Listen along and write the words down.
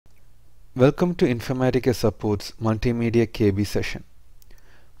Welcome to Informatica Support's Multimedia KB session.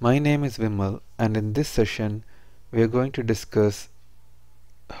 My name is Vimal, and in this session we are going to discuss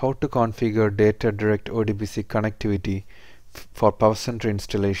how to configure DataDirect ODBC connectivity for PowerCenter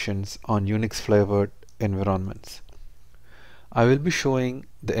installations on Unix flavored environments. I will be showing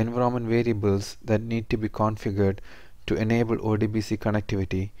the environment variables that need to be configured to enable ODBC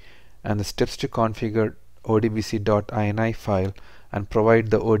connectivity and the steps to configure odbc.ini file and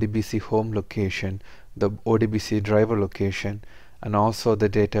provide the ODBC home location, the ODBC driver location, and also the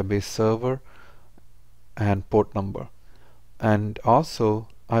database server and port number. And also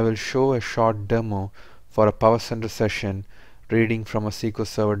I will show a short demo for a PowerCenter session reading from a SQL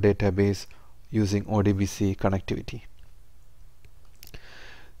Server database using ODBC connectivity.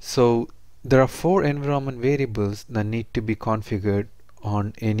 So there are 4 environment variables that need to be configured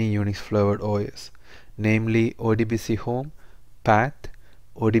on any Unix flavored OS, namely ODBC home, path,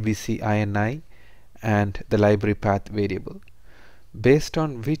 ODBC INI, and the library path variable. Based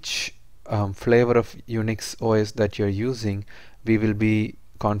on which flavor of Unix OS that you're using, we will be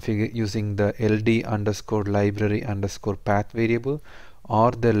using the ld_library_path variable,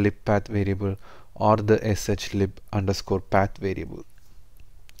 or the libpath variable, or the shlib_path variable.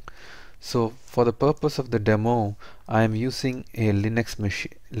 So for the purpose of the demo, I am using a Linux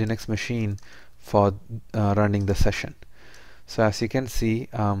machine for running the session. So as you can see,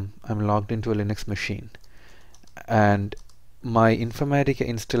 I'm logged into a Linux machine, and my Informatica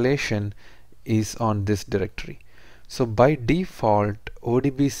installation is on this directory. So by default,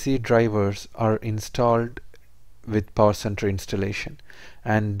 ODBC drivers are installed with PowerCenter installation,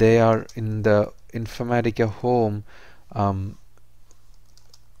 and they are in the Informatica home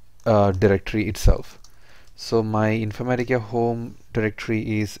directory itself. So my Informatica home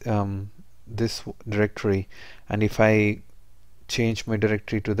directory is this directory, and if I change my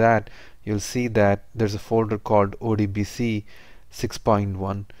directory to that, you'll see that there's a folder called ODBC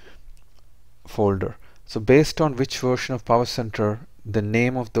 6.1 folder. So based on which version of PowerCenter, the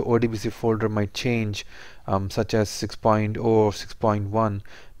name of the ODBC folder might change, such as 6.0 or 6.1,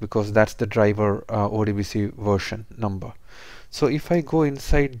 because that's the driver ODBC version number. So if I go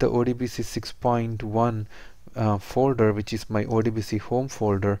inside the ODBC 6.1 folder, which is my ODBC home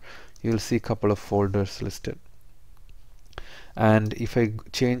folder, you'll see a couple of folders listed. And if I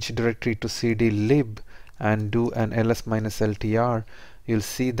change directory to cd lib and do an ls-ltr, you'll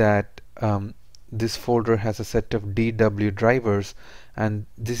see that this folder has a set of DW drivers, and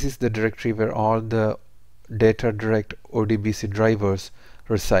this is the directory where all the DataDirect ODBC drivers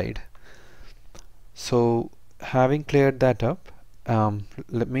reside. So having cleared that up,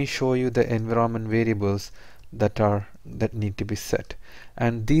 let me show you the environment variables that need to be set.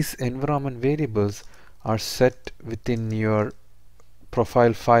 And these environment variables are set within your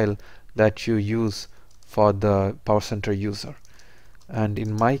profile file that you use for the PowerCenter user. And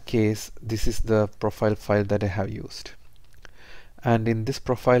in my case, this is the profile file that I have used. And in this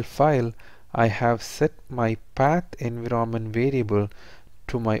profile file, I have set my path environment variable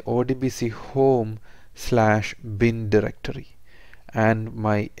to my ODBC home/bin directory, and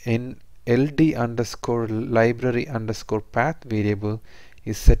my ld_library_path variable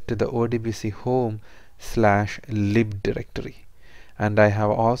is set to the ODBC home/lib directory. And I have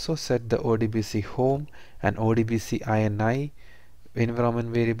also set the ODBC home and ODBC INI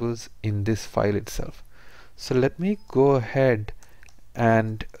environment variables in this file itself. So let me go ahead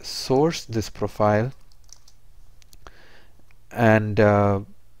and source this profile, and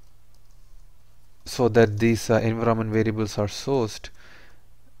so that these environment variables are sourced.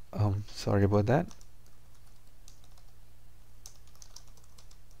 Sorry about that.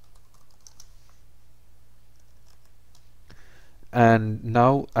 And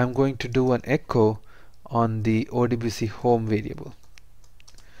now I'm going to do an echo on the ODBC home variable,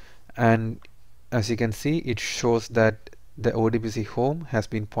 and as you can see, it shows that the ODBC home has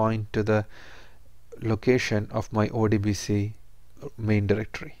been pointed to the location of my ODBC main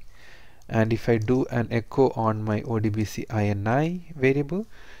directory. And if I do an echo on my ODBC INI variable,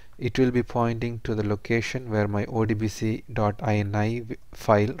 it will be pointing to the location where my odbc.ini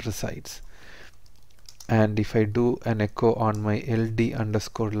file resides. And if I do an echo on my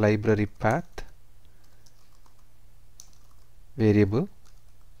ld_library path variable,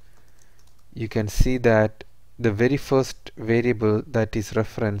 you can see that the very first variable that is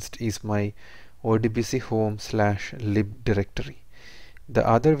referenced is my ODBC home/lib directory. The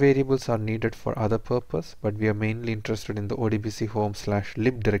other variables are needed for other purpose, but we are mainly interested in the ODBC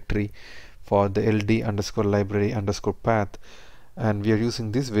home/lib directory for the ld_library_path, and we are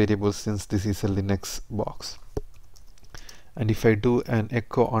using this variable since this is a Linux box. and if I do an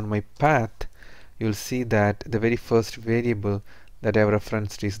echo on my path, you'll see that the very first variable that I've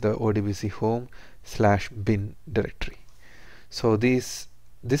referenced is the ODBC home/bin directory. So this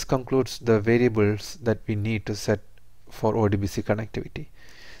concludes the variables that we need to set for ODBC connectivity.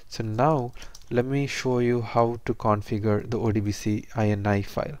 So now let me show you how to configure the ODBC INI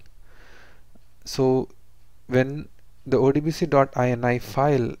file. So when the odbc.ini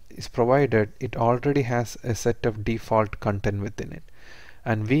file is provided, it already has a set of default content within it,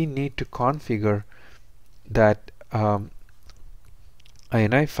 and we need to configure that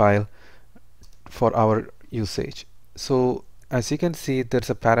INI file for our usage. So as you can see, there's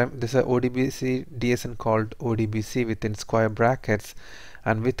a ODBC DSN called ODBC within square brackets,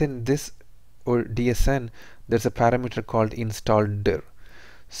 and within this DSN there's a parameter called install dir.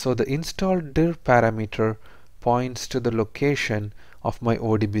 So the install dir parameter points to the location of my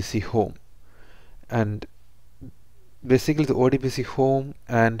ODBC home, and basically the ODBC home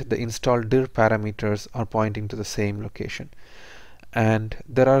and the install dir parameters are pointing to the same location. And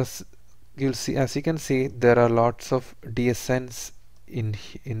there are, you'll see, as you can see, there are lots of DSNs in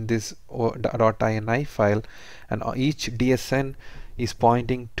this .ini file, and each DSN is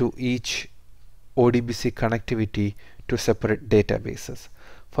pointing to each ODBC connectivity to separate databases.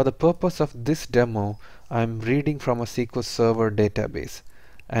 For the purpose of this demo, I'm reading from a SQL Server database,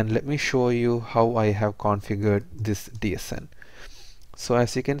 and let me show you how I have configured this DSN. So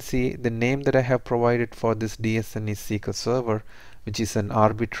as you can see, the name that I have provided for this DSN is SQL Server, which is an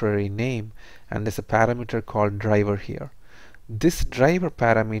arbitrary name, and there's a parameter called driver here. This driver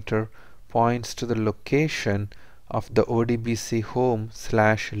parameter points to the location of the ODBC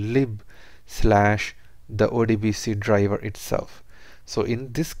home/lib/the ODBC driver itself. So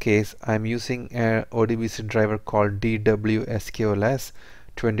in this case, I'm using a ODBC driver called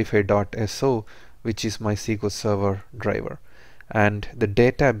dwsqls25.so, which is my SQL Server driver, and the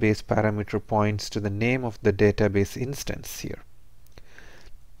database parameter points to the name of the database instance here,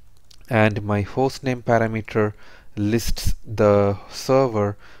 and my hostname parameter lists the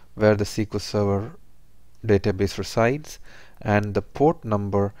server where the SQL Server database resides, and the port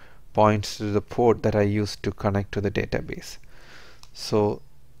number points to the port that I used to connect to the database. So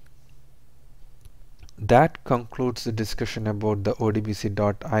that concludes the discussion about the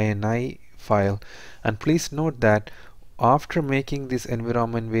odbc.ini file, and please note that after making these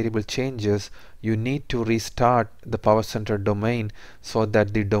environment variable changes, you need to restart the PowerCenter domain so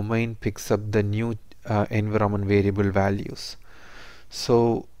that the domain picks up the new environment variable values.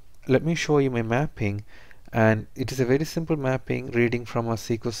 So let me show you my mapping, and it is a very simple mapping, reading from a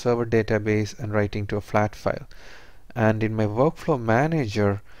SQL Server database and writing to a flat file. And in my workflow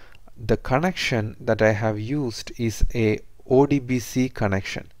manager, the connection that I have used is a ODBC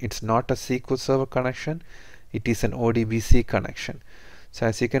connection. It's not a SQL Server connection, it is an ODBC connection. So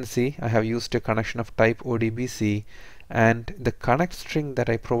as you can see, I have used a connection of type ODBC, and the connect string that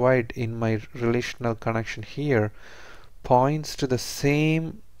I provide in my relational connection here points to the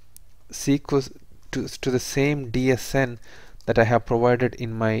same SQL to the same DSN that I have provided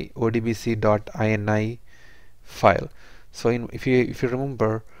in my odbc.ini file. So if you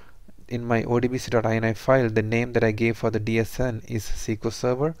remember, in my odbc.ini file, the name that I gave for the DSN is SQL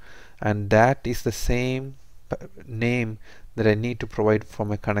Server, and that is the same name that I need to provide for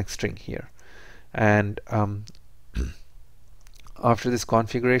my connect string here. And after this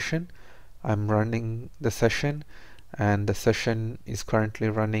configuration, I'm running the session, and the session is currently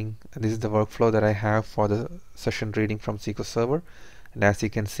running. This is the workflow that I have for the session reading from SQL Server, and as you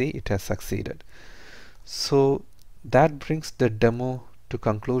can see, it has succeeded. So that brings the demo to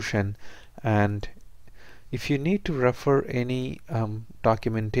conclusion, and if you need to refer any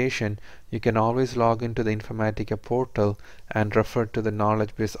documentation, you can always log into the Informatica portal and refer to the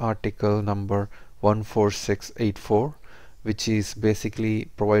knowledge base article number 14684, which is basically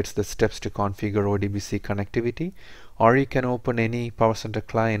provides the steps to configure ODBC connectivity. Or you can open any PowerCenter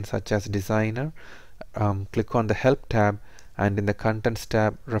client such as Designer, click on the Help tab, and in the Contents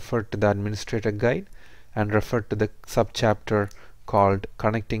tab refer to the Administrator Guide and refer to the subchapter called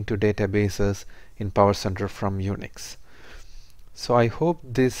Connecting to Databases in PowerCenter from UNIX. So I hope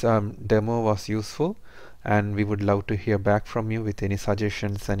this demo was useful, and we would love to hear back from you with any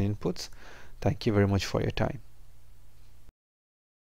suggestions and inputs. Thank you very much for your time.